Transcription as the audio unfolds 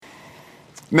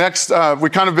Next, we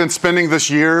kind of been spending this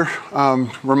year,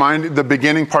 the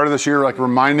beginning part of this year, like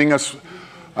reminding us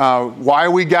why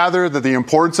we gather, that the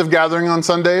importance of gathering on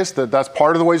Sundays, that's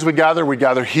part of the ways we gather. We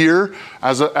gather here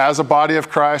as a body of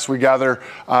Christ. We gather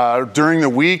during the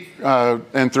week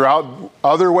and throughout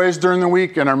other ways during the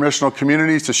week in our missional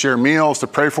communities to share meals, to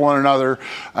pray for one another.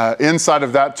 Inside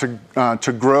of that,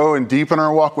 to grow and deepen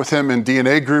our walk with Him in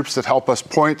DNA groups that help us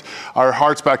point our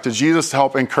hearts back to Jesus, to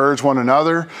help encourage one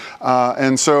another.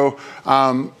 And so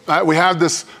we have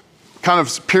this kind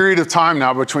of period of time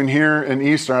now between here and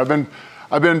Easter.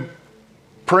 I've been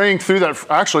praying through that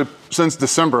actually since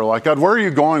December. Like, God, where are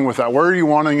you going with that? Where are you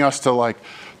wanting us to like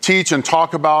teach and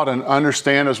talk about and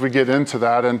understand as we get into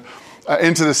that and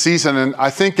into the season? And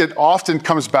I think it often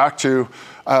comes back to,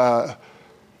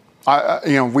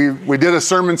 we did a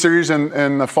sermon series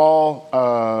in the fall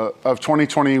of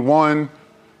 2021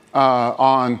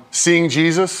 on seeing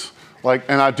Jesus.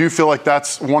 And I do feel like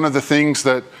that's one of the things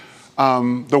that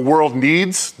the world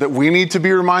needs, that we need to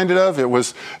be reminded of. It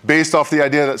was based off the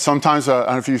idea that sometimes, I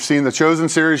don't know if you've seen the Chosen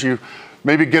series, you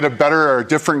maybe get a better or a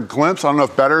different glimpse. I don't know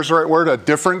if better is the right word, a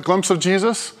different glimpse of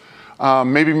Jesus.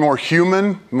 Maybe more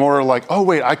human, more like, oh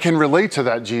wait, I can relate to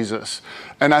that Jesus.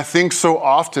 And I think so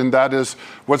often that is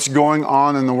what's going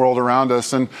on in the world around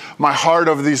us. And my heart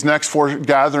over these next 4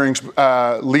 gatherings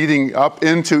leading up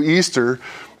into Easter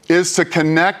is to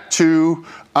connect to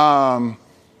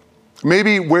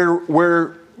maybe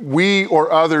where we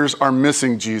or others are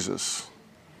missing Jesus.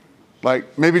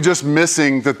 Like maybe just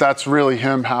missing that's really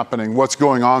Him happening, what's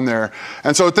going on there.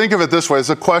 And so think of it this way. It's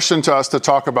a question to us to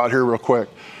talk about here real quick.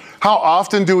 How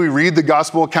often do we read the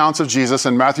gospel accounts of Jesus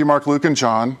in Matthew, Mark, Luke, and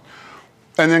John,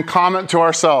 and then comment to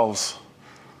ourselves,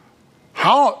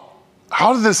 how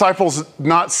do the disciples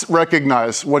not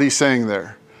recognize what He's saying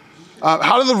there?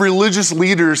 How do the religious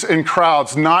leaders and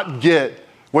crowds not get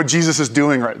what Jesus is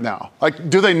doing right now? Like,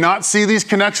 do they not see these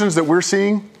connections that we're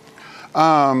seeing?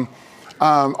 How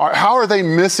are they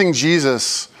missing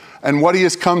Jesus and what He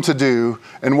has come to do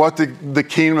and what the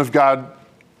kingdom of God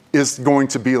is going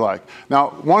to be like?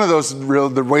 Now, one of those,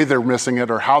 the way they're missing it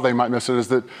or how they might miss it is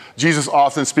that Jesus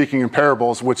often speaking in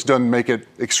parables, which doesn't make it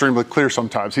extremely clear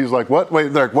sometimes. He's like, what?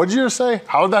 Wait, what did you just say?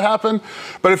 How did that happen?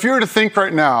 But if you were to think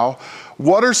right now,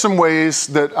 what are some ways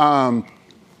that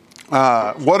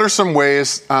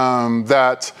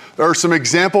there are some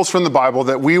examples from the Bible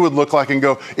that we would look like and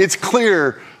go, it's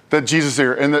clear that Jesus is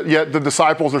here, and that yet the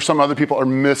disciples or some other people are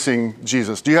missing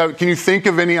Jesus? Can you think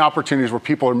of any opportunities where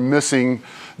people are missing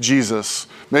Jesus?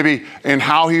 Maybe in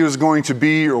how He was going to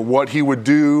be or what He would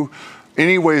do,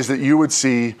 any ways that you would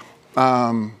see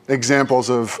examples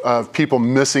of people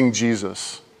missing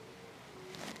Jesus?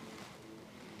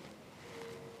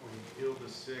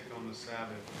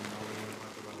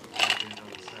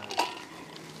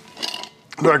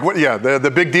 Like what? Yeah, the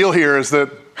big deal here is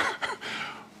that,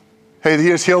 hey, He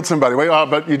has healed somebody. Wait,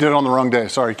 but you did it on the wrong day.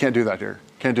 Sorry, can't do that here.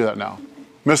 Can't do that now.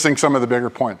 Missing some of the bigger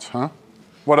points, huh?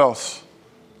 What else?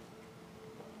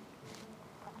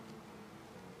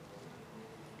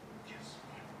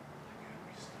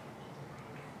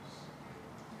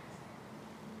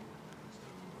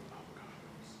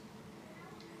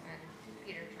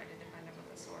 Peter tried to defend Him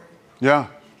with a sword. Yeah.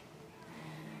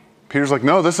 Peter's like,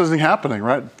 no, this isn't happening,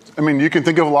 right? I mean, you can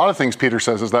think of a lot of things Peter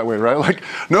says is that way, right? Like,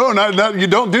 no, you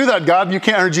don't do that, God. You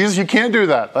can't, or Jesus, you can't do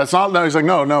that. That's not, no. He's like,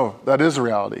 no, that is a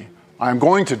reality. I'm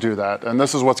going to do that, and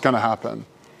this is what's going to happen.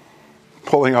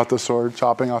 Pulling out the sword,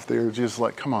 chopping off the ear. Jesus is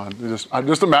like, come on. I'm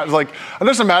just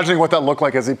imagining what that looked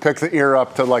like as He picked the ear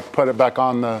up to like put it back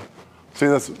on the, see,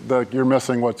 you're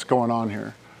missing what's going on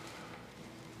here.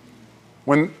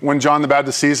 When John the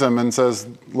Baptist sees Him and says,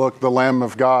 look, the Lamb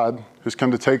of God who's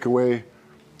come to take away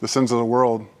the sins of the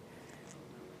world,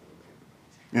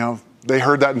 they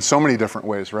heard that in so many different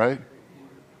ways, right?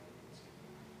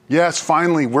 Yes,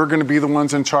 finally, we're going to be the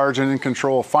ones in charge and in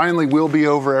control. Finally, we'll be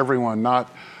over everyone,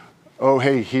 not, oh,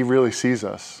 hey, He really sees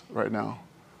us right now.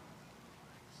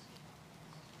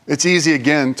 It's easy,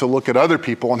 again, to look at other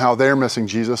people and how they're missing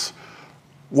Jesus.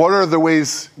 What are the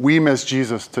ways we miss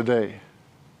Jesus today?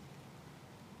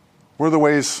 What are the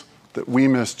ways that we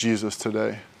miss Jesus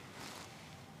today?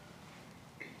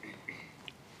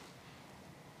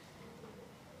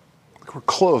 We're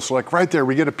close, like right there.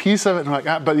 We get a piece of it,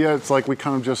 and but yeah, it's like we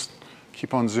kind of just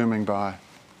keep on zooming by.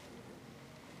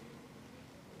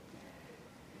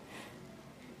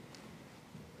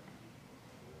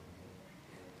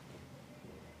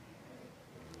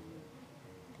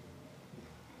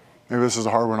 Maybe this is a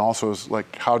hard one also, is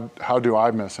like, how do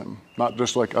I miss Him? Not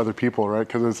just like other people, right?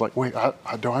 Because it's like, wait,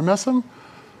 do I miss Him?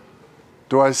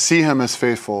 Do I see Him as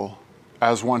faithful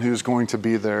as one who's going to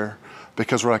be there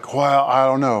because we're like, well, I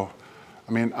don't know.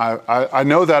 I mean, I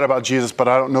know that about Jesus, but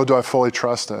I don't know, do I fully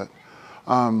trust it?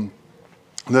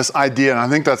 This idea, and I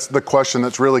think that's the question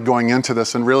that's really going into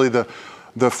this, and really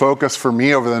the focus for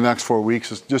me over the next 4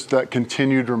 weeks is just that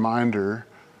continued reminder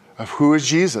of who is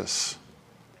Jesus.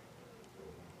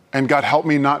 And God, help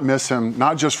me not miss him,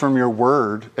 not just from your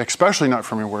word, especially not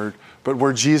from your word, but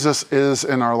where Jesus is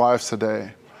in our lives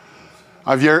today.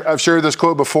 I've shared this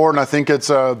quote before, and I think it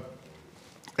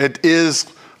is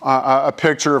a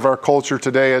picture of our culture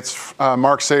today. It's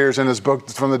Mark Sayers in his book,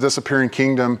 From the Disappearing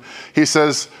Kingdom. He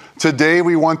says, today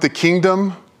we want the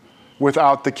kingdom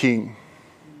without the king.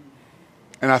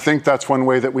 And I think that's one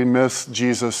way that we miss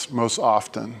Jesus most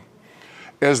often,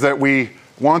 is that we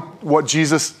want what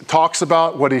Jesus talks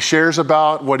about, what he shares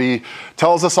about, what he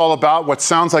tells us all about, what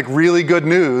sounds like really good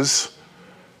news,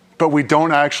 but we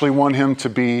don't actually want him to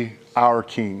be our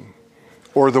king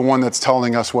or the one that's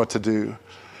telling us what to do.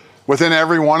 Within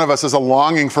every one of us is a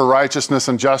longing for righteousness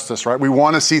and justice, right? We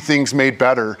want to see things made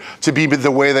better, to be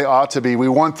the way they ought to be. We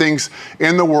want things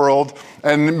in the world,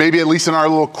 and maybe at least in our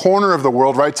little corner of the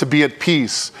world, right, to be at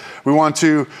peace. We want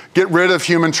to get rid of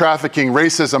human trafficking,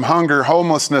 racism, hunger,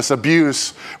 homelessness,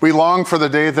 abuse. We long for the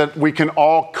day that we can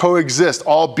all coexist,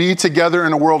 all be together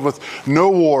in a world with no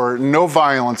war, no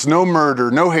violence, no murder,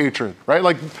 no hatred, right?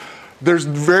 Like, there's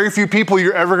very few people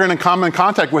you're ever going to come in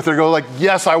contact with that go like,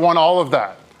 yes, I want all of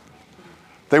that.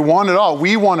 They want it all.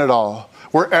 We want it all.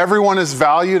 Where everyone is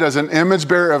valued as an image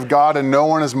bearer of God and no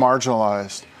one is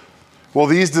marginalized. Well,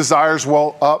 these desires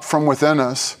well up from within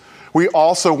us. We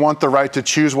also want the right to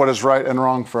choose what is right and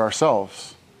wrong for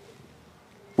ourselves.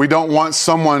 We don't want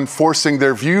someone forcing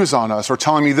their views on us or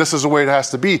telling me this is the way it has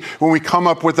to be. When we come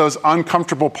up with those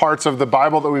uncomfortable parts of the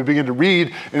Bible that we begin to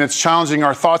read and it's challenging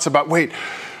our thoughts about, wait,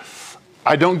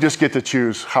 I don't just get to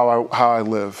choose how I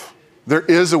live. There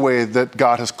is a way that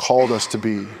God has called us to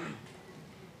be.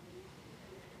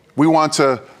 We want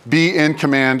to be in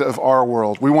command of our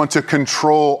world. We want to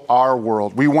control our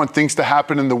world. We want things to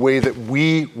happen in the way that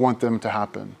we want them to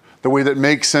happen, the way that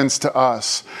makes sense to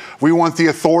us. We want the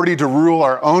authority to rule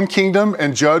our own kingdom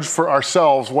and judge for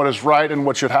ourselves what is right and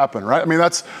what should happen, right? I mean,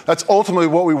 that's ultimately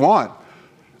what we want.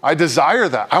 I desire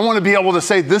that. I want to be able to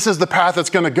say, this is the path that's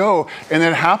going to go, and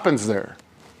it happens there.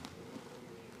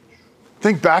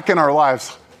 Think back in our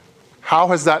lives. How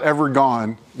has that ever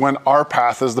gone when our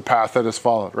path is the path that is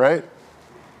followed, right?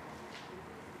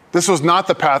 This was not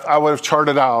the path I would have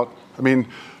charted out. I mean,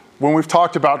 when we've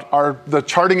talked about the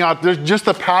charting out, there's just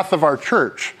the path of our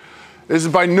church. This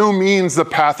is by no means the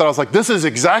path that I was like, this is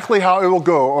exactly how it will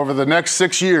go over the next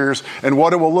 6 years and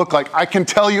what it will look like. I can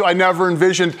tell you I never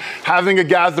envisioned having a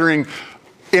gathering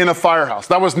in a firehouse.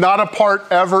 That was not a part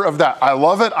ever of that. I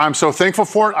love it. I'm so thankful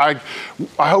for it.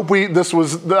 I hope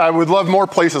I would love more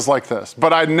places like this,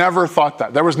 but I never thought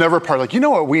that. There was never a part like, you know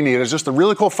what we need is just a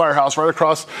really cool firehouse right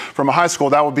across from a high school.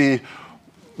 That would be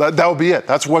it.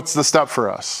 That's what's the step for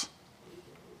us.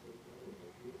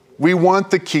 We want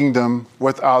the kingdom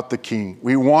without the king.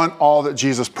 We want all that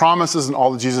Jesus promises and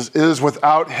all that Jesus is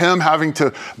without him having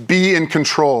to be in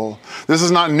control. This is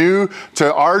not new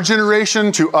to our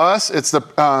generation, to us.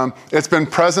 It's been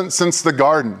present since the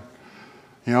garden.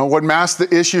 You know, what masked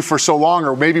the issue for so long,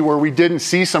 or maybe where we didn't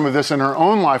see some of this in our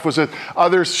own life, was that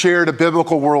others shared a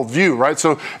biblical worldview, right?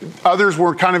 So others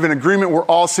were kind of in agreement. We're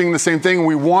all seeing the same thing.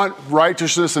 We want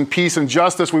righteousness and peace and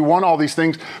justice. We want all these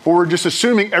things, but we're just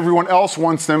assuming everyone else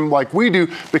wants them like we do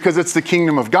because it's the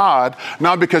kingdom of God,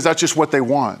 not because that's just what they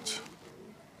want.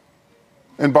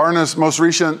 In Barna's most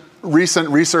recent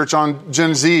research on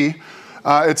Gen Z,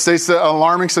 it states the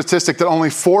alarming statistic that only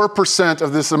 4%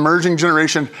 of this emerging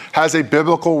generation has a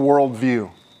biblical worldview.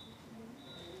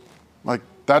 Like,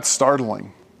 that's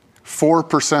startling.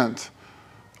 4%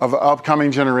 of the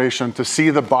upcoming generation to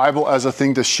see the Bible as a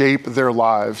thing to shape their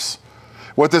lives.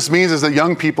 What this means is that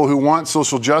young people who want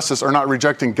social justice are not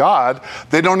rejecting God.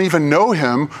 They don't even know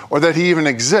him, or that he even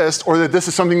exists, or that this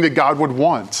is something that God would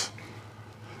want.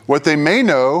 What they may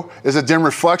know is a dim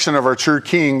reflection of our true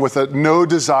King with no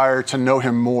desire to know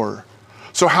him more.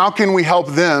 So how can we help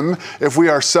them if we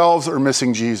ourselves are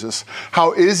missing Jesus?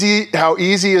 How easy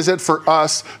is it for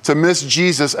us to miss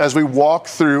Jesus as we walk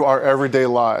through our everyday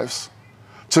lives?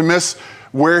 To miss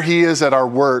where he is at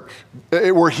work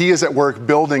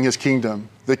building his kingdom,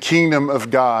 the kingdom of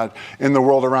God in the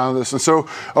world around us. And so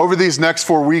over these next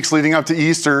 4 weeks leading up to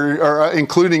Easter, or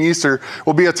including Easter,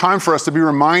 will be a time for us to be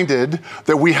reminded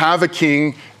that we have a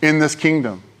king in this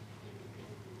kingdom.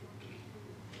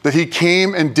 That he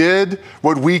came and did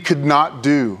what we could not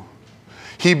do.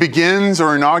 He begins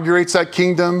or inaugurates that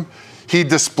kingdom. He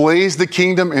displays the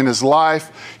kingdom in his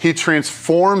life. He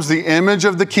transforms the image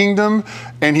of the kingdom,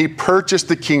 and he purchased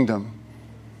the kingdom.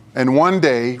 And one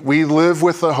day we live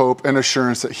with the hope and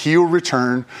assurance that he will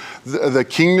return the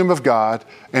kingdom of God,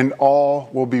 and all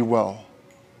will be well.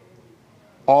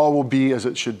 All will be as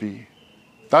it should be.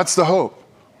 That's the hope.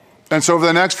 And so over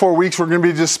the next 4 weeks, we're going to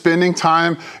be just spending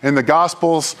time in the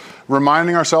Gospels,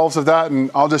 reminding ourselves of that. And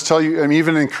I'll just tell you, I'm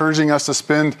even encouraging us to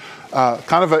spend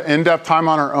kind of an in-depth time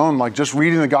on our own, like just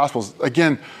reading the Gospels.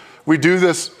 Again, we do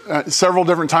this several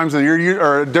different times of the year,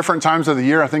 or different times of the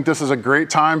year. I think this is a great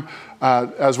time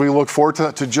as we look forward to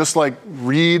that, to just like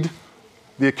read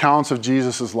the accounts of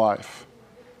Jesus' life,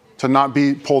 to not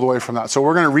be pulled away from that. So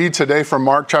we're going to read today from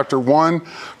Mark chapter 1,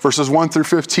 verses 1 through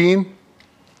 15.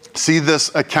 See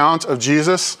this account of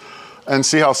Jesus and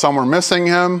see how some were missing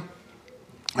him,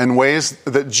 and ways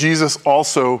that Jesus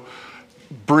also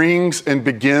brings and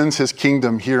begins his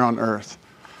kingdom here on earth.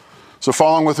 So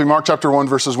following with me, Mark chapter 1,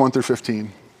 verses 1 through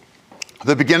 15.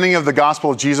 The beginning of the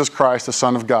gospel of Jesus Christ, the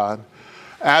Son of God.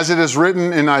 As it is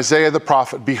written in Isaiah the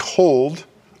prophet, behold,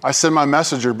 I send my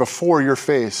messenger before your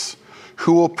face,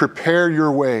 who will prepare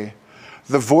your way.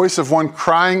 The voice of one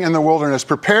crying in the wilderness,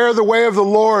 prepare the way of the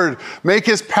Lord, make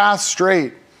his path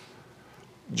straight.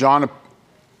 John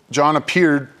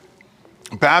appeared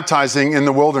baptizing in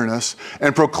the wilderness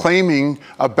and proclaiming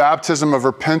a baptism of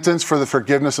repentance for the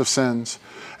forgiveness of sins.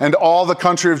 And all the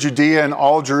country of Judea and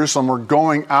all of Jerusalem were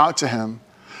going out to him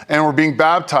and were being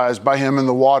baptized by him in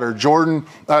the water,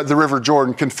 the river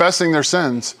Jordan, confessing their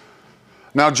sins.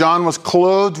 Now John was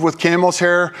clothed with camel's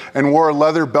hair and wore a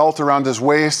leather belt around his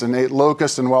waist and ate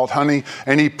locusts and wild honey.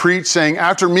 And he preached, saying,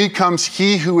 after me comes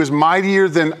he who is mightier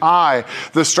than I,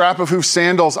 the strap of whose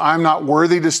sandals I am not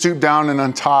worthy to stoop down and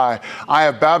untie. I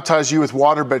have baptized you with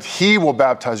water, but he will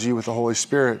baptize you with the Holy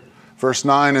Spirit. Verse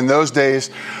 9, in those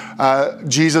days,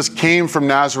 Jesus came from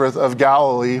Nazareth of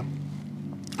Galilee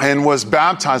and was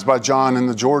baptized by John in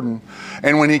the Jordan.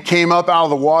 And when he came up out of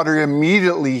the water,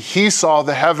 immediately he saw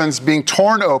the heavens being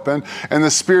torn open and the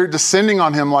Spirit descending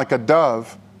on him like a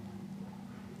dove.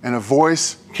 And a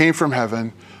voice came from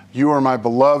heaven, you are my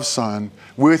beloved Son,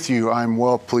 with you I am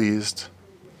well pleased.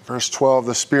 Verse 12,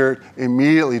 the Spirit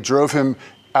immediately drove him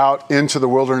out into the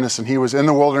wilderness, and he was in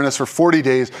the wilderness for 40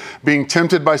 days, being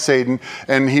tempted by Satan,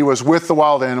 and he was with the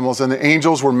wild animals, and the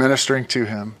angels were ministering to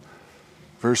him.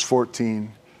 Verse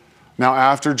 14, now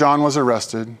after John was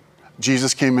arrested,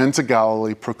 Jesus came into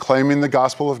Galilee, proclaiming the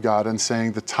gospel of God and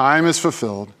saying, the time is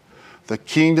fulfilled, the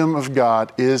kingdom of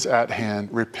God is at hand.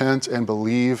 Repent and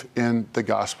believe in the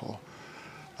gospel.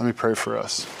 Let me pray for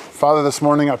us. Father, this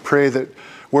morning I pray that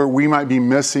where we might be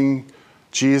missing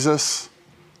Jesus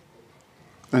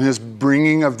and his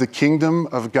bringing of the kingdom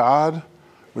of God,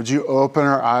 would you open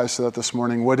our eyes to that this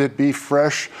morning? Would it be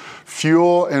fresh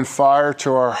fuel and fire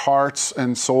to our hearts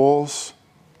and souls?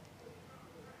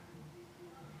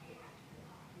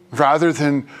 Rather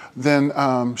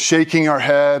than shaking our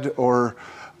head or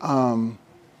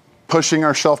pushing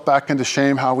ourselves back into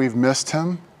shame how we've missed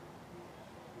him,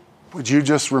 would you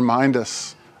just remind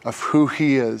us of who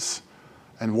he is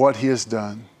and what he has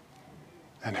done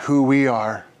and who we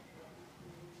are?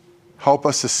 Help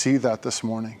us to see that this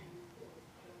morning.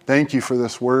 Thank you for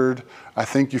this word. I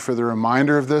thank you for the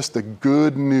reminder of this, the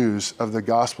good news of the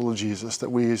gospel of Jesus,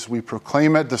 that as we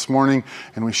proclaim it this morning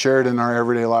and we share it in our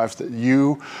everyday lives, that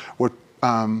you would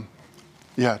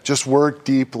just work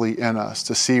deeply in us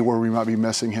to see where we might be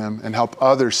missing him and help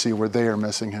others see where they are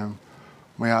missing him.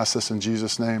 We ask this in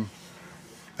Jesus' name.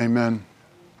 Amen.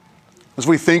 As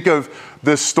we think of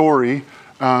this story,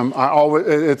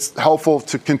 it's helpful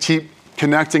to keep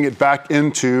connecting it back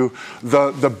into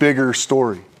the bigger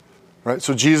story. Right?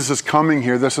 So Jesus is coming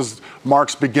here. This is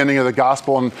Mark's beginning of the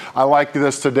gospel. And I like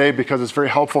this today because it's very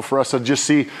helpful for us to just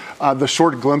see the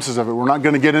short glimpses of it. We're not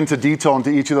going to get into detail into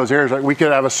each of those areas. Right? We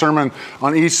could have a sermon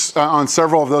on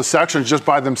several of those sections just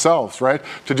by themselves, right?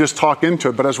 To just talk into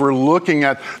it. But as we're looking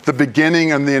at the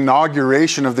beginning and the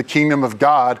inauguration of the kingdom of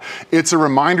God, it's a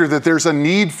reminder that there's a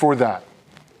need for that.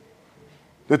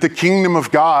 That the kingdom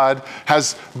of God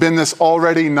has been this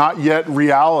already not yet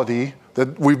reality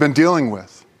that we've been dealing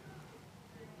with.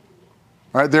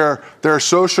 Right? There are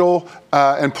social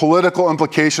and political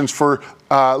implications for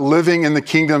living in the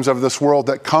kingdoms of this world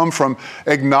that come from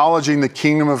acknowledging the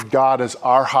kingdom of God as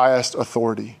our highest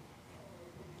authority.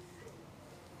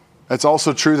 It's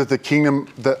also true that the kingdom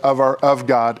of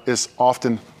God is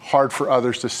often hard for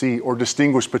others to see or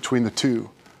distinguish between the two.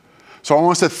 So I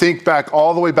want us to think back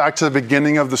all the way back to the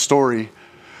beginning of the story,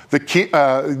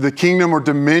 the kingdom or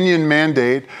dominion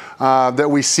mandate that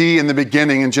we see in the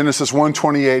beginning in Genesis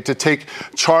 1:28 to take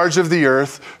charge of the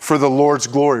earth for the Lord's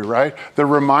glory, right? The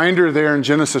reminder there in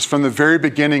Genesis from the very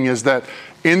beginning is that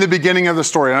in the beginning of the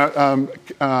story,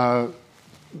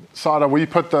 Sada, will you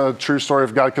put the true story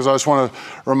of God? Because I just want to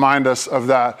remind us of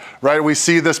that, right? We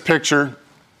see this picture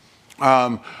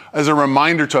as a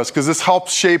reminder to us, because this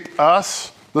helps shape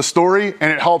us, the story,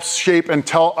 and it helps shape and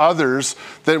tell others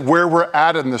that where we're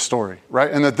at in the story,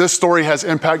 right? And that this story has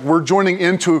impact. We're joining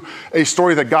into a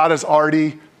story that God has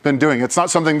already been doing. It's not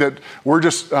something that we're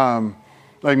just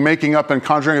like making up and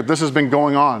conjuring up. This has been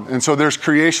going on. And so there's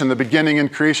creation, the beginning in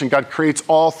creation. God creates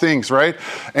all things, right?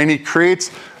 And he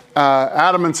creates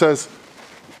Adam and says,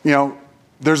 you know,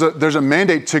 there's a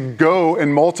mandate to go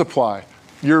and multiply.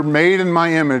 You're made in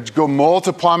my image. Go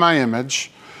multiply my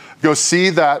image. Go see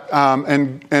that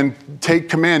and take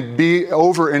command. Be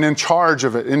over and in charge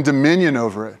of it, in dominion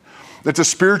over it. It's a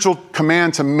spiritual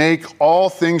command to make all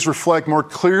things reflect more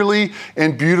clearly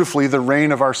and beautifully the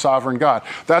reign of our sovereign God.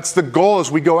 That's the goal as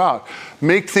we go out.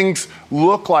 Make things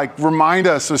look like, remind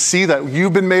us to see that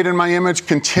you've been made in my image.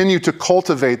 Continue to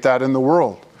cultivate that in the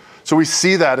world. So we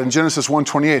see that in Genesis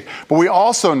 1:28. But we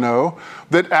also know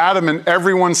that Adam and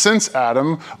everyone since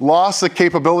Adam lost the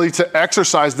capability to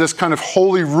exercise this kind of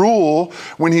holy rule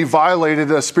when he violated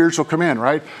a spiritual command,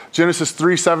 right? Genesis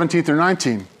 3:17 through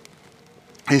 19.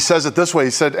 He says it this way.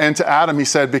 He said, and to Adam, he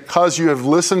said, because you have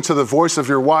listened to the voice of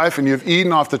your wife and you have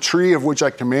eaten off the tree of which I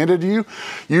commanded you,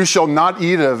 you shall not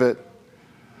eat of it.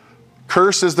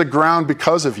 Cursed is the ground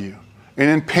because of you. And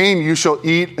in pain you shall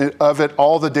eat of it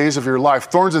all the days of your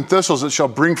life. Thorns and thistles it shall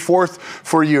bring forth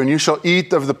for you, and you shall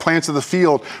eat of the plants of the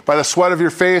field. By the sweat of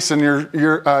your face and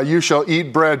you shall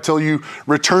eat bread till you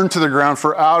return to the ground,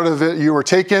 for out of it you were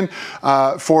taken,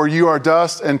 for you are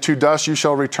dust, and to dust you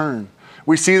shall return.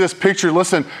 We see this picture.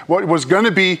 Listen, what was going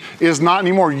to be is not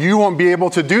anymore. You won't be able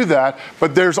to do that,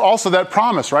 but there's also that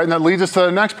promise, right? And that leads us to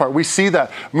the next part. We see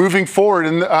that moving forward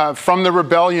from the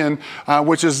rebellion,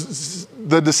 which is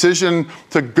the decision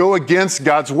to go against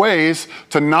God's ways,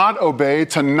 to not obey,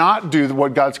 to not do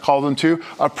what God's called them to,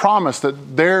 a promise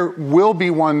that there will be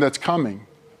one that's coming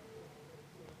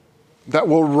that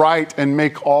will right and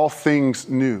make all things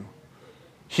new.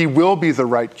 He will be the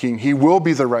right king. He will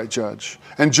be the right judge.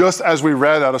 And just as we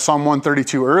read out of Psalm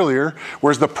 132 earlier,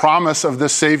 whereas the promise of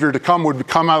this Savior to come would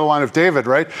come out of the line of David,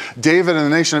 right? David and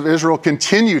the nation of Israel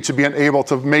continue to be unable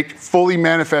to make fully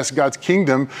manifest God's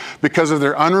kingdom because of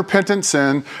their unrepentant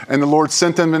sin, and the Lord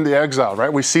sent them into exile,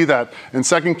 right? We see that in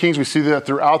 2 Kings. We see that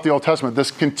throughout the Old Testament,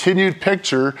 this continued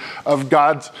picture of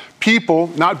God's people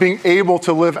not being able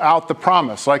to live out the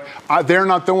promise. Like, they're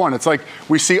not the one. It's like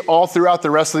we see all throughout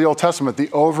the rest of the Old Testament, the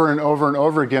over and over and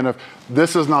over again of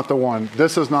this is not the one.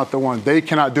 This is not the one. They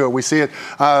cannot do it. We see it.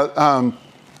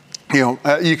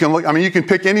 You can look. I mean, you can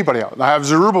pick anybody out. I have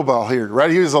Zerubbabel here, right?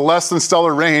 He was a less than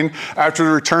stellar reign after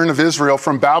the return of Israel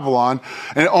from Babylon,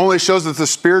 and it only shows that the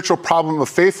spiritual problem of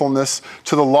faithfulness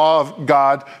to the law of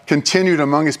God continued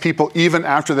among his people even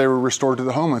after they were restored to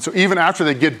the homeland. So even after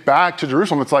they get back to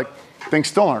Jerusalem, it's like things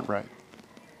still aren't right.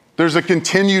 There's a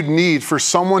continued need for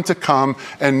someone to come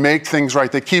and make things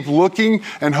right. They keep looking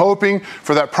and hoping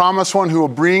for that promised one who will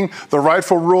bring the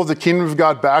rightful rule of the kingdom of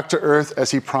God back to earth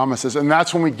as he promises. And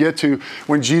that's when we get to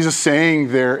when Jesus saying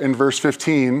there in verse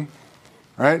 15,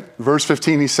 right? Verse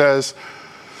 15, he says,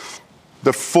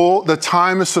 the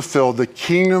time is fulfilled. The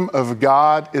kingdom of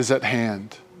God is at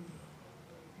hand.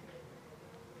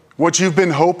 What you've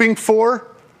been hoping for,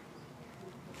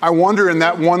 I wonder in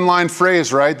that one line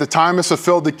phrase, right? The time is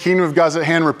fulfilled, the kingdom of God's at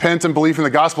hand, repent and believe in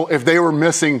the gospel, if they were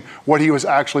missing what he was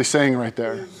actually saying right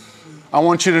there. I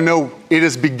want you to know it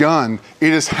has begun.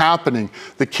 It is happening.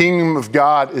 The kingdom of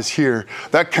God is here.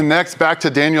 That connects back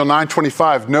to Daniel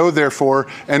 9:25. Know therefore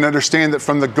and understand that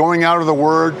from the going out of the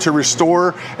word to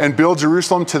restore and build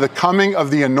Jerusalem to the coming of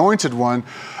the anointed one,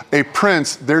 a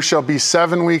prince, there shall be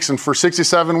 7 weeks, and for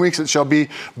 67 weeks it shall be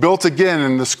built again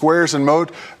in the squares and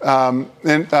moat,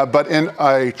 but in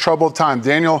a troubled time.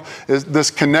 Daniel, is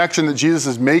this connection that Jesus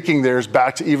is making there is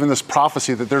back to even this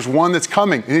prophecy that there's one that's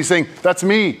coming. And he's saying, that's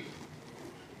me.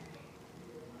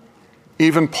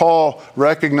 Even Paul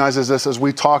recognizes this as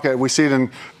we talk. We see it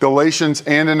in Galatians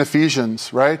and in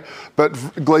Ephesians, right? But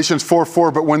Galatians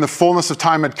 4:4, but when the fullness of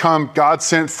time had come, God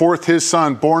sent forth his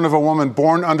son, born of a woman,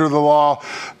 born under the law,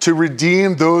 to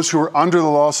redeem those who were under the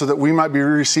law so that we might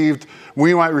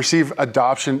receive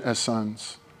adoption as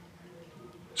sons.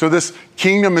 So this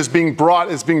kingdom is being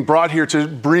brought here to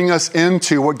bring us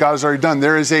into what God has already done.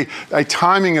 There is a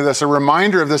timing of this, a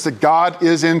reminder of this, that God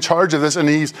is in charge of this, and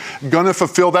he's going to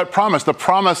fulfill that promise. The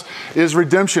promise is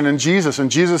redemption in Jesus,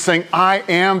 and Jesus saying, I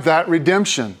am that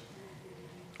redemption.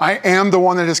 I am the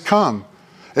one that has come.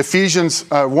 Ephesians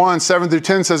 1, 7 through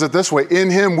 10 says it this way,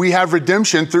 in him we have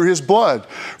redemption through his blood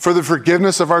for the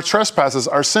forgiveness of our trespasses,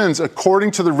 our sins, according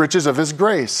to the riches of his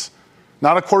grace.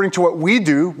 Not according to what we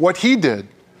do, what he did,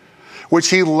 which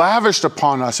he lavished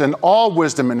upon us in all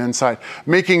wisdom and insight,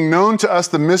 making known to us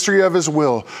the mystery of his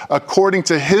will, according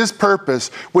to his purpose,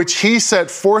 which he set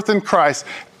forth in Christ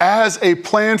as a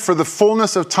plan for the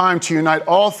fullness of time to unite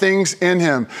all things in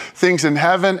him, things in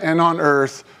heaven and on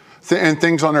earth, and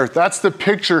things on earth. That's the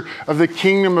picture of the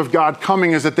kingdom of God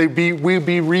coming, is that we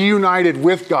be reunited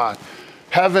with God,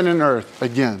 heaven and earth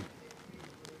again.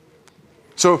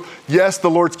 So yes, the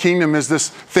Lord's kingdom is this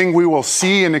thing we will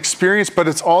see and experience, but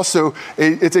it's also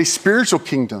it's a spiritual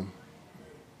kingdom,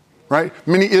 right?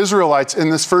 Many Israelites in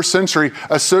this first century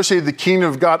associated the kingdom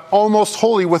of God almost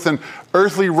wholly with an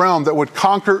earthly realm that would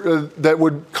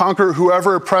conquer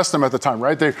whoever oppressed them at the time,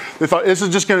 right? They thought this is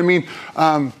just going to mean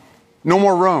no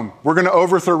more Rome. We're going to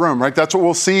overthrow Rome, right? That's what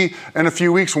we'll see in a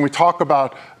few weeks when we talk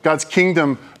about God's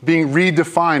kingdom being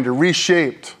redefined or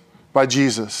reshaped by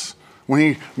Jesus. When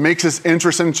he makes his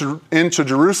entrance into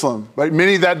Jerusalem, right?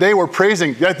 Many that day were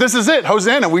praising, yeah, this is it,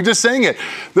 Hosanna, we just sang it.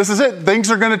 This is it,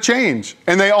 things are going to change,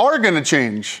 and they are going to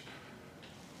change.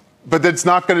 But that's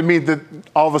not going to mean that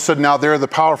all of a sudden now they're the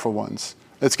powerful ones.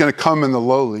 It's going to come in the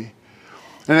lowly.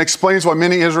 And it explains why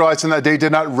many Israelites in that day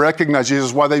did not recognize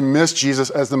Jesus, why they missed Jesus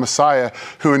as the Messiah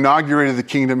who inaugurated the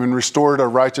kingdom and restored a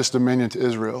righteous dominion to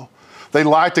Israel. They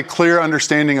lacked a clear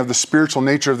understanding of the spiritual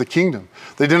nature of the kingdom.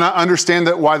 They did not understand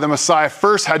that why the Messiah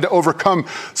first had to overcome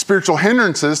spiritual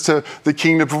hindrances to the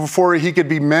kingdom before he could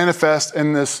be manifest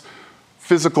in this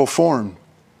physical form.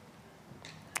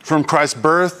 From Christ's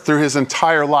birth through his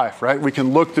entire life, right? We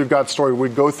can look through God's story. We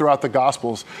go throughout the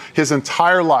Gospels. His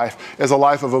entire life is a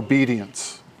life of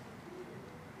obedience.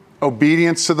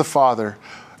 Obedience to the Father.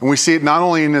 And we see it not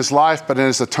only in his life, but in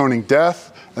his atoning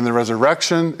death and the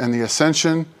resurrection and the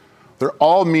ascension. They're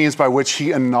all means by which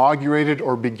he inaugurated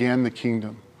or began the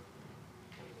kingdom.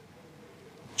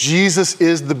 Jesus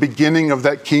is the beginning of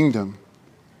that kingdom.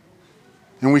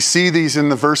 And we see these in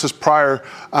the verses prior.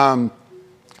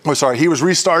 He was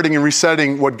restarting and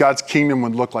resetting what God's kingdom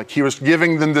would look like. He was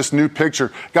giving them this new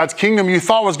picture. God's kingdom you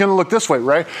thought was going to look this way,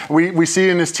 right? We see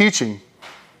in his teaching.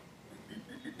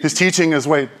 His teaching is,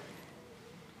 the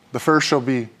first shall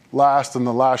be last and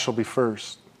the last shall be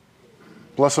first.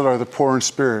 Blessed are the poor in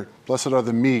spirit. Blessed are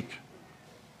the meek.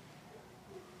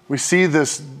 We see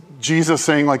this Jesus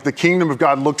saying, the kingdom of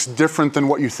God looks different than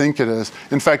what you think it is.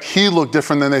 In fact, he looked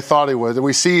different than they thought he would. And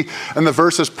we see in the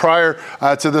verses prior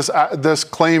to this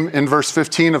claim in verse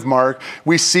 15 of Mark,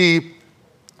 we see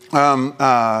an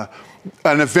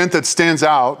event that stands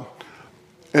out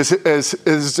is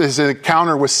his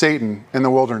encounter with Satan in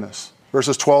the wilderness.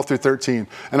 Verses 12 through 13.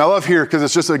 And I love here because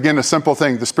it's just, again, a simple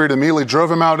thing. The Spirit immediately drove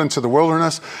him out into the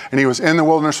wilderness, and he was in the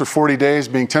wilderness for 40 days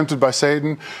being tempted by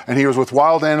Satan, and he was with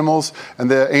wild animals, and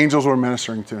the angels were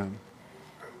ministering to him.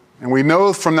 And we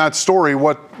know from that story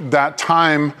what that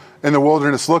time in the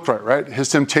wilderness looked like, right? His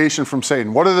temptation from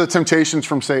Satan. What are the temptations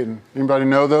from Satan? Anybody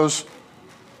know those?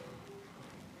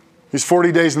 He's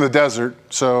 40 days in the desert,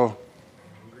 so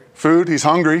food, he's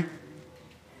hungry.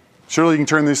 Surely you can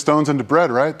turn these stones into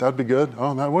bread, right? That'd be good.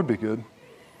 Oh, that would be good.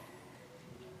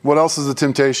 What else is the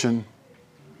temptation?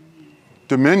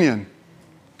 Dominion.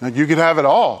 You could have it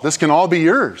all. This can all be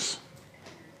yours.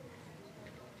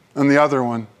 And the other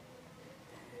one.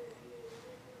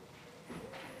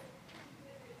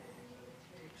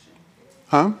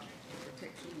 Huh?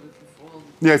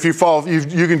 Yeah, if you fall,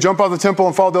 you can jump out of the temple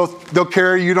and fall. They'll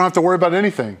carry you. You don't have to worry about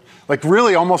anything.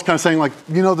 Really almost kind of saying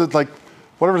that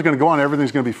whatever's going to go on,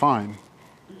 everything's going to be fine,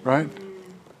 right?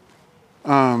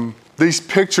 These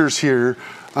pictures here,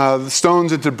 the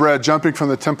stones into bread, jumping from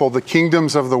the temple, the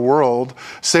kingdoms of the world.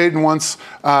 Satan wants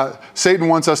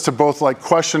us to both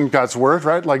question God's word,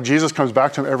 right? Jesus comes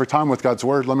back to him every time with God's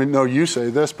word. Let me know you say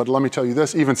this, but let me tell you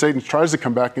this. Even Satan tries to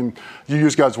come back and you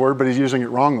use God's word, but he's using it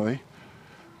wrongly.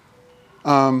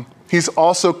 He's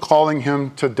also calling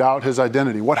him to doubt his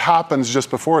identity. What happens just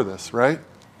before this, right?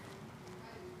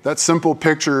 That simple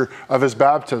picture of his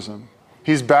baptism.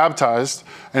 He's baptized,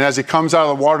 and as he comes out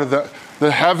of the water,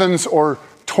 the heavens are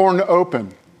torn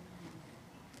open.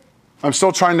 I'm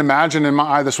still trying to imagine in my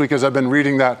eye this week as I've been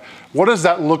reading that, what does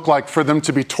that look like for them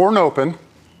to be torn open?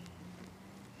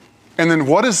 And then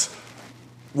what is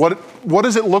What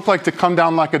does it look like to come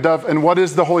down like a dove? And what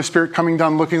is the Holy Spirit coming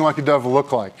down looking like a dove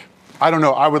look like? I don't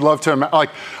know. I would love to,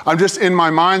 I'm just in my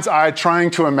mind's eye trying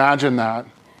to imagine that.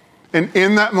 And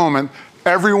in that moment,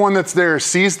 everyone that's there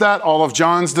sees that, all of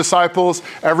John's disciples,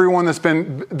 everyone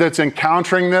that's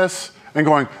encountering this and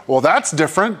going, well, that's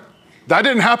different. That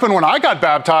didn't happen when I got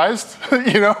baptized,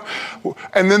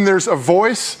 And then there's a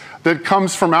voice that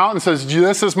comes from out and says,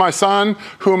 this is my son,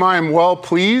 whom I am well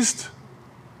pleased.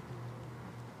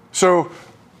 So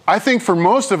I think for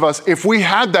most of us, if we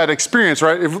had that experience,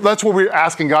 right, if that's what we're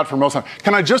asking God for most of the time,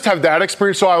 can I just have that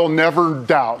experience so I will never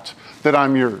doubt that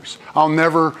I'm yours? I'll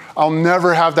never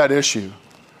have that issue.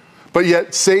 But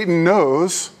yet Satan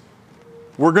knows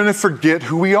we're going to forget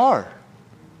who we are.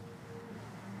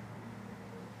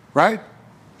 Right?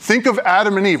 Think of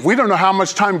Adam and Eve. We don't know how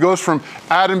much time goes from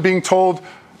Adam being told,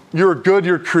 you're good,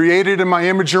 you're created in my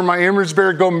image, you're my image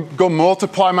bearer, go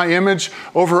multiply my image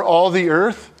over all the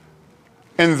earth.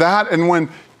 And when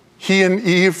he and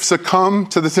Eve succumb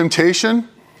to the temptation.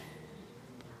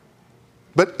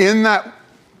 But in that,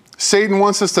 Satan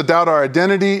wants us to doubt our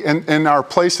identity and our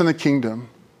place in the kingdom.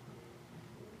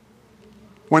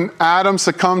 When Adam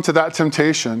succumbed to that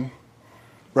temptation,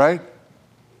 right?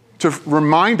 To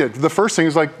remind it, the first thing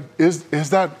is like, is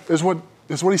what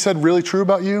he said really true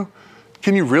about you?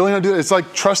 Can you really not do it? It's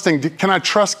like trusting. Can I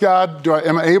trust God?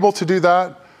 Am I able to do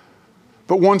that?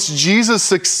 But once Jesus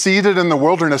succeeded in the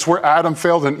wilderness where Adam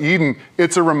failed in Eden,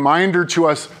 it's a reminder to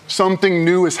us something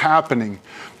new is happening.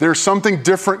 There's something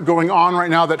different going on right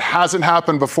now that hasn't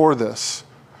happened before this.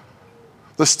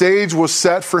 The stage was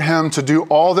set for him to do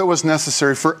all that was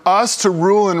necessary, for us to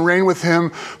rule and reign with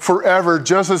him forever,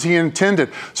 just as he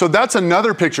intended. So that's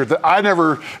another picture that I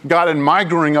never got in my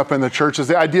growing up in the church, is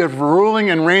the idea of ruling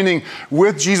and reigning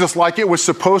with Jesus like it was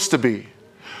supposed to be.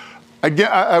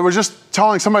 Again, I was just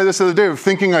telling somebody this the other day, of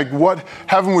thinking like what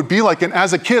heaven would be like. And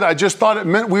as a kid, I just thought it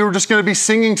meant we were just going to be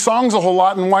singing songs a whole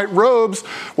lot in white robes,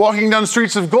 walking down the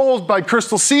streets of gold by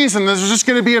crystal seas. And this was just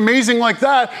going to be amazing like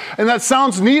that. And that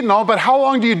sounds neat and all, but how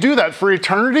long do you do that? For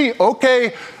eternity?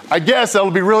 Okay, I guess that'll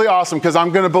be really awesome because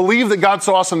I'm going to believe that God's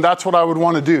so awesome. That's what I would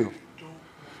want to do.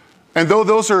 And though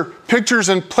those are pictures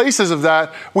and places of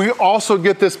that, we also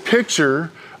get this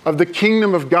picture of the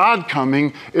kingdom of God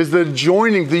coming, is the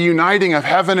joining, the uniting of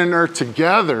heaven and earth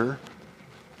together.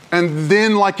 And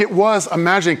then like it was,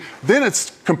 imagining, then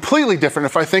it's completely different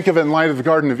if I think of it in light of the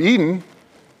Garden of Eden.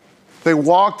 They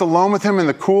walked alone with him in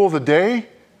the cool of the day.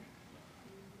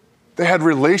 They had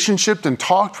relationship and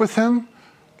talked with him.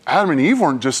 Adam and Eve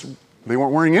they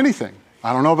weren't wearing anything.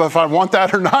 I don't know if I want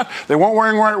that or not. They weren't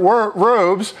wearing white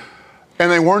robes,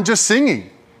 and they weren't just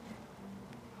singing.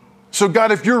 So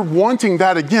God, if you're wanting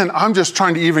that again, I'm just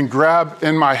trying to even grab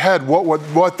in my head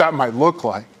what that might look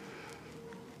like.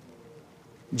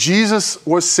 Jesus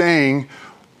was saying,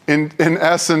 in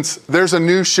essence, there's a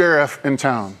new sheriff in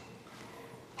town.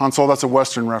 Han Solo, that's a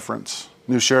Western reference.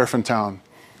 New sheriff in town.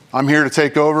 I'm here to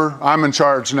take over. I'm in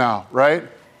charge now, right?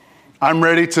 I'm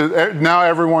ready to, now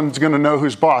everyone's going to know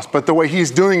who's boss. But the way he's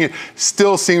doing it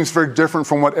still seems very different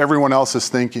from what everyone else is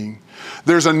thinking.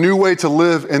 There's a new way to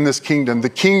live in this kingdom. The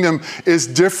kingdom is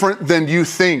different than you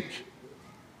think.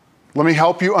 Let me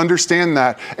help you understand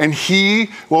that. And he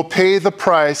will pay the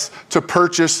price to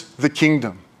purchase the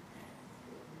kingdom.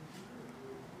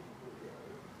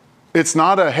 It's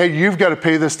not a, hey, you've got to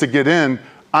pay this to get in.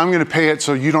 I'm going to pay it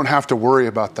so you don't have to worry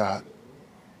about that.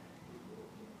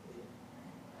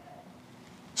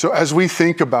 So as we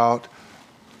think about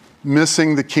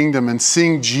missing the kingdom and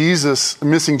missing Jesus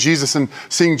and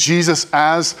seeing Jesus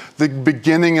as the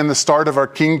beginning and the start of our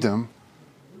kingdom,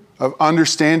 of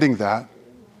understanding that,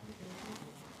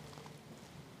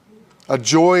 a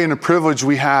joy and a privilege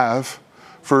we have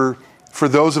for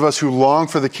those of us who long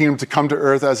for the kingdom to come to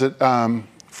earth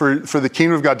for the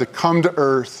kingdom of God to come to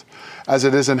earth as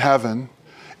it is in heaven,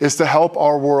 is to help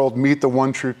our world meet the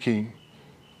one true King.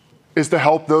 Is to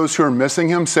help those who are missing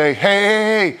him say,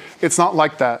 hey, it's not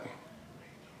like that.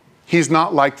 He's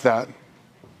not like that.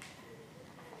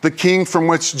 The King from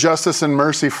which justice and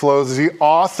mercy flows, the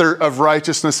author of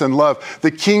righteousness and love,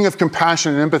 the King of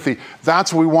compassion and empathy.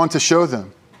 That's what we want to show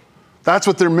them. That's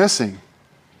what they're missing.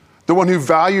 The one who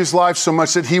values life so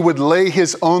much that he would lay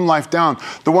his own life down.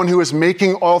 The one who is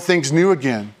making all things new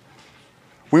again.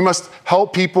 We must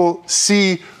help people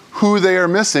see who they are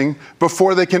missing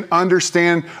before they can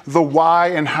understand the why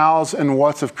and hows and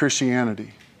whats of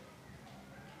Christianity.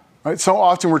 Right? So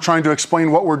often we're trying to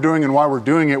explain what we're doing and why we're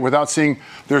doing it without seeing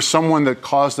there's someone that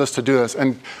caused us to do this.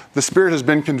 And the Spirit has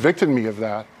been convicting me of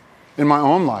that in my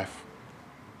own life.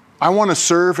 I want to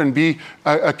serve and be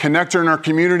a connector in our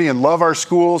community and love our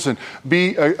schools and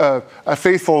be a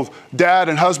faithful dad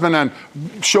and husband and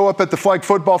show up at the flag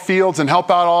football fields and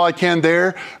help out all I can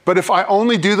there. But if I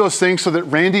only do those things so that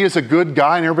Randy is a good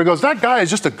guy and everybody goes, that guy is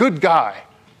just a good guy.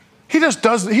 He just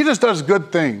does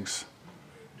good things.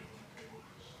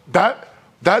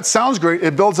 That sounds great.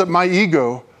 It builds up my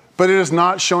ego, but it is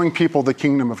not showing people the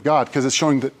kingdom of God because it's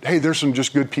showing that, hey, there's some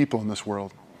just good people in this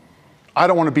world. I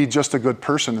don't want to be just a good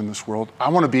person in this world. I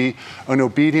want to be an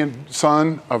obedient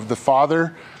son of the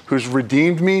Father who's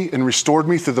redeemed me and restored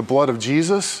me through the blood of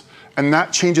Jesus. And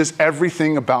that changes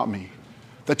everything about me.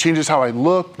 That changes how I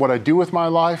look, what I do with my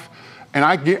life. And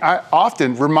I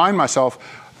often remind myself,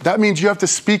 that means you have to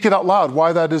speak it out loud,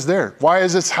 why that is there. Why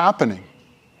is this happening?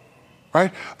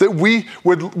 Right? That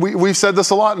we've said this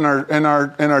a lot in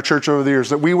our church over the years,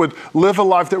 that we would live a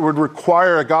life that would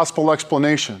require a gospel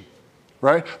explanation.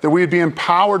 Right? That we would be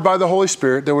empowered by the Holy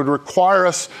Spirit, that would require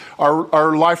us,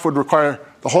 our life would require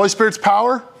the Holy Spirit's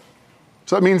power.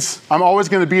 So that means I'm always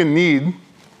going to be in need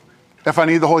if I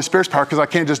need the Holy Spirit's power because I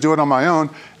can't just do it on my own.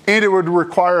 And it would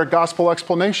require a gospel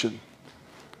explanation.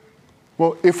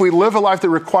 Well, if we live a life that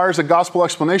requires a gospel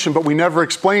explanation, but we never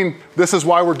explain this is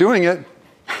why we're doing it,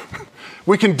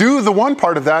 we can do the one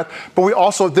part of that, but we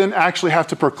also then actually have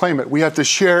to proclaim it. We have to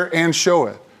share and show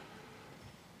it.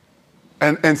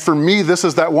 And for me, this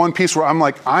is that one piece where I'm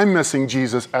like, I'm missing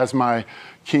Jesus as my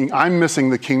king. I'm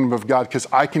missing the kingdom of God because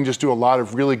I can just do a lot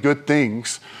of really good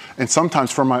things. And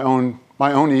sometimes for my own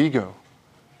ego,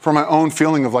 for my own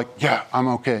feeling of like, yeah, I'm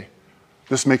okay.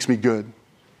 This makes me good.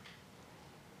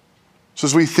 So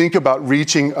as we think about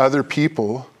reaching other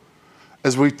people,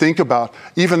 as we think about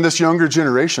even this younger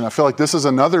generation, I feel like this is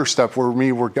another step where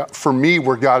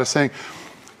God is saying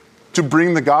to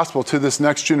bring the gospel to this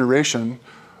next generation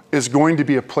is going to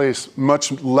be a place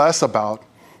much less about,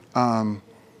 a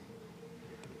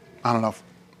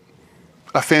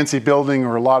fancy building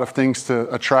or a lot of things to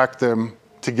attract them,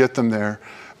 to get them there.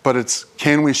 But it's,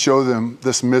 can we show them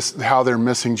how they're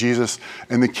missing Jesus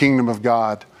and the kingdom of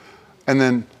God? And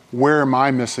then where am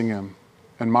I missing him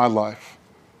in my life?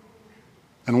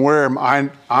 And where am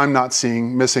I'm not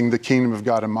missing the kingdom of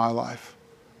God in my life?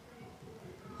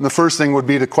 And the first thing would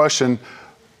be to question,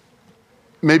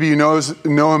 maybe you know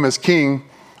him as king,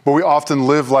 but we often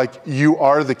live like you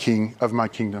are the king of my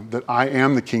kingdom, that I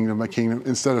am the king of my kingdom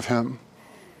instead of him.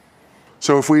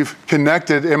 So if we've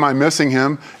connected, am I missing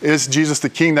him? Is Jesus the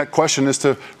king? That question is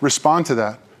to respond to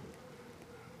that.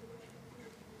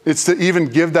 It's to even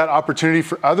give that opportunity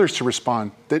for others to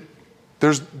respond. That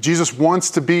Jesus wants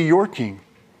to be your king.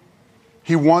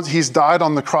 He's died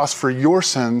on the cross for your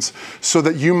sins so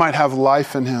that you might have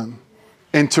life in him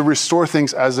and to restore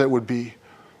things as it would be.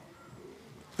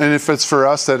 And if it's for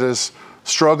us that is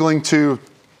struggling to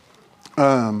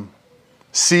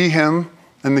see him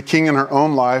and the king in our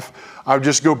own life, I would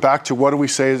just go back to what do we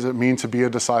say does it mean to be a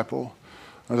disciple?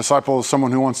 A disciple is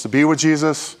someone who wants to be with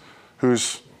Jesus,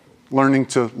 who's learning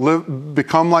to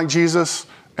become like Jesus,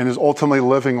 and is ultimately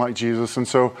living like Jesus. And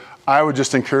so I would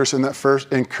just encourage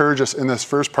us in this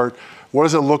first part, what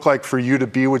does it look like for you to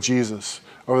be with Jesus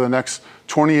over the next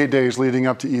 28 days leading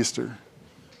up to Easter?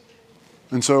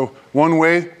 And so one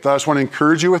way that I just want to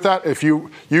encourage you with that, if you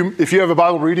have a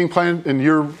Bible reading plan and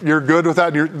you're good with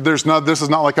that, this is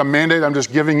not like a mandate, I'm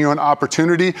just giving you an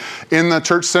opportunity. In the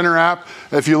Church Center app,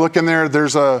 if you look in there,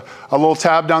 there's a little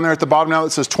tab down there at the bottom now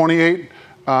that says 28.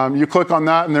 You click on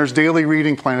that and there's daily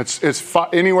reading plan. It's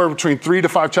anywhere between 3 to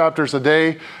 5 chapters a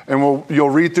day, and you'll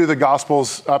read through the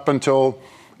Gospels up until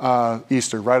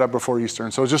Easter, right up before Easter.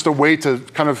 And so it's just a way to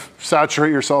kind of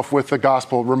saturate yourself with the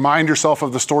gospel, remind yourself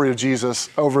of the story of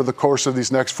Jesus over the course of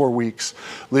these next 4 weeks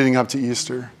leading up to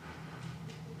Easter.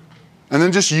 And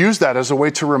then just use that as a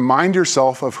way to remind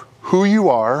yourself of who you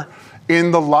are in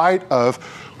the light of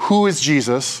who is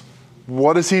Jesus,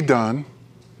 what has he done,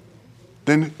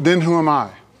 then who am I?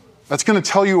 That's going to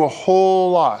tell you a whole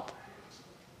lot.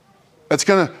 That's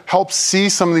going to help see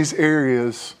some of these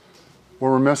areas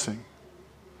where we're missing.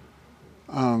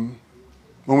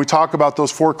 When we talk about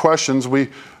those 4 questions, we,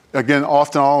 again,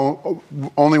 often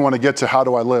only want to get to how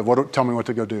do I live? Tell me what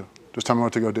to go do. Just tell me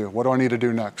what to go do. What do I need to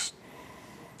do next?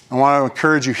 I want to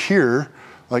encourage you here,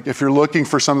 like if you're looking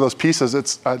for some of those pieces,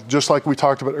 it's just like we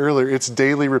talked about earlier, it's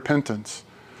daily repentance.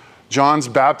 John's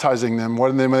baptizing them.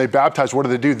 When they baptize, what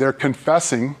do? They're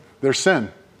confessing their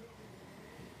sin.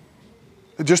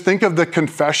 Just think of the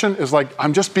confession as like,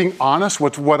 I'm just being honest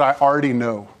with what I already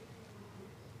know.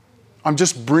 I'm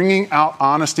just bringing out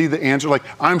honesty, the answer. Like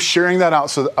I'm sharing that out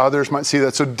so that others might see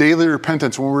that. So daily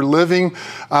repentance, when we're living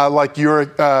like you're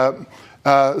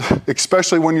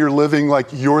especially when you're living like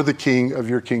you're the king of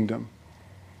your kingdom.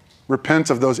 Repent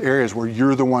of those areas where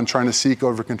you're the one trying to seek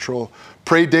over control.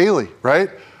 Pray daily, right?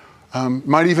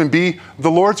 Might even be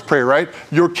the Lord's Prayer, right?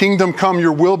 Your kingdom come,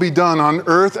 your will be done on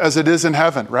earth as it is in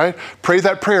heaven, right? Pray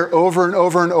that prayer over and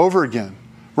over and over again.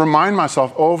 Remind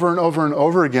myself over and over and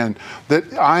over again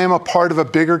that I am a part of a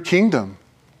bigger kingdom.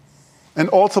 And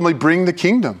ultimately bring the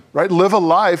kingdom, right? Live a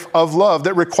life of love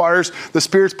that requires the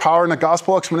Spirit's power and the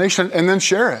gospel explanation, and then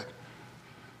share it.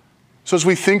 So as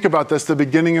we think about this, the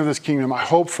beginning of this kingdom, I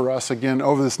hope for us, again,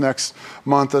 over this next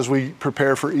month as we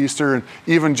prepare for Easter, and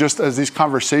even just as these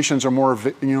conversations are more,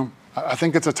 I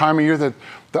think it's a time of year that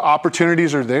the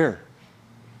opportunities are there.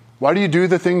 Why do you do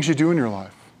the things you do in your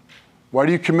life? Why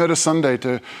do you commit a Sunday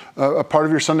to a part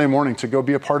of your Sunday morning to go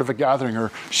be a part of a gathering or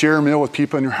share a meal with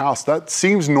people in your house? That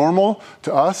seems normal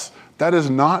to us. That is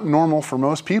not normal for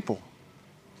most people.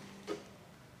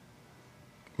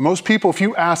 Most people, if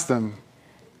you ask them,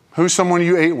 who's someone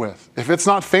you ate with? If it's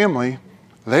not family,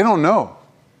 they don't know.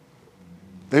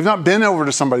 They've not been over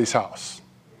to somebody's house.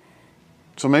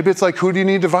 So maybe it's like, who do you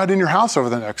need to invite in your house over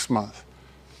the next month?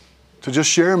 To just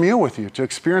share a meal with you, to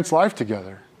experience life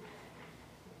together,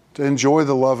 to enjoy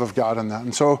the love of God in that.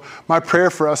 And so my prayer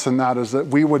for us in that is that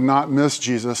we would not miss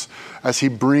Jesus as he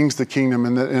brings the kingdom,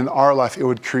 and that in our life it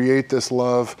would create this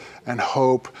love and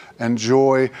hope and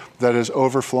joy that is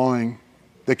overflowing,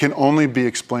 that can only be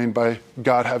explained by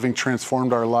God having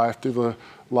transformed our life through the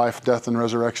life, death, and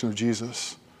resurrection of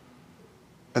Jesus.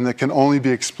 And that can only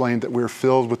be explained that we're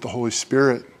filled with the Holy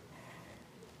Spirit,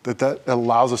 that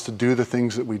allows us to do the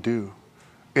things that we do.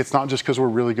 It's not just because we're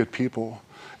really good people.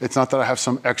 It's not that I have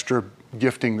some extra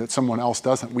gifting that someone else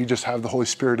doesn't. We just have the Holy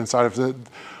Spirit inside of it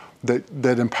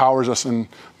that empowers us and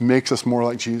makes us more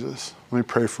like Jesus. Let me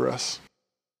pray for us.